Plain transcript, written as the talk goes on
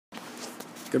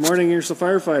Good morning, Universal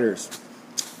Firefighters.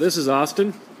 This is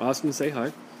Austin. Austin, say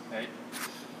hi. Hey.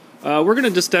 We're going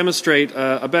to just demonstrate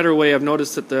a better way. I've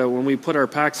noticed that when we put our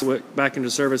packs back into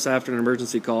service after an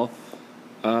emergency call,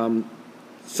 some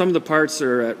of the parts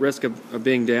are at risk of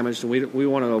being damaged, and we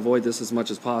want to avoid this as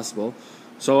much as possible.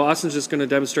 So Austin's just going to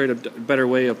demonstrate a better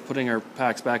way of putting our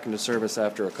packs back into service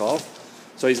after a call.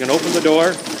 So he's going to open the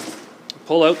door,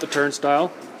 pull out the turnstile,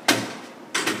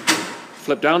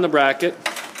 flip down the bracket,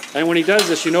 and when he does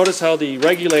this, you notice how the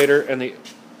regulator and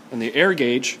the air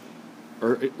gauge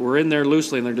were in there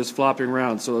loosely, and they're just flopping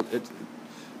around. So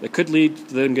it could lead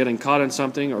to them getting caught on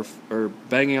something or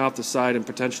banging off the side and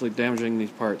potentially damaging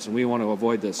these parts, and we want to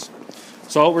avoid this.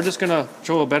 So we're just going to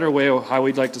show a better way of how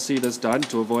we'd like to see this done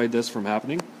to avoid this from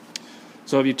happening.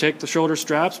 So if you take the shoulder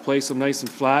straps, place them nice and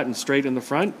flat and straight in the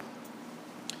front.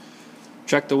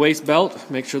 Check the waist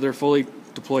belt, make sure they're fully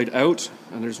deployed out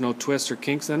and there's no twists or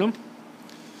kinks in them.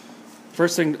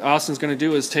 First thing Austin's going to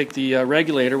do is take the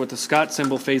regulator with the Scott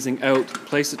symbol facing out,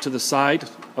 place it to the side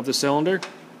of the cylinder,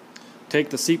 take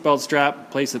the seatbelt strap,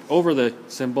 place it over the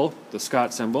symbol, the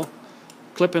Scott symbol,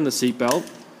 clip in the seatbelt,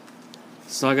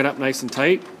 snug it up nice and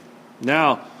tight.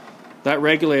 Now that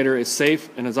regulator is safe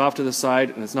and is off to the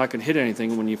side, and it's not going to hit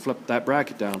anything when you flip that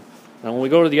bracket down. Now when we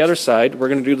go to the other side, we're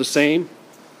going to do the same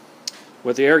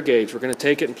with the air gauge. We're going to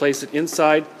take it and place it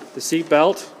inside the seat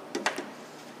belt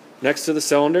next to the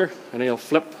cylinder, and you'll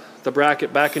flip the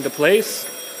bracket back into place.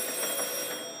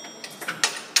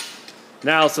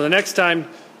 Now, so the next time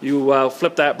you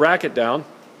flip that bracket down,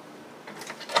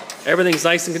 everything's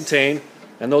nice and contained,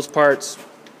 and those parts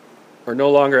are no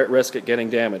longer at risk at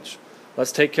getting damaged.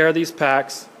 Let's take care of these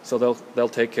packs so they'll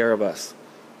take care of us.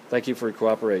 Thank you for your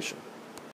cooperation.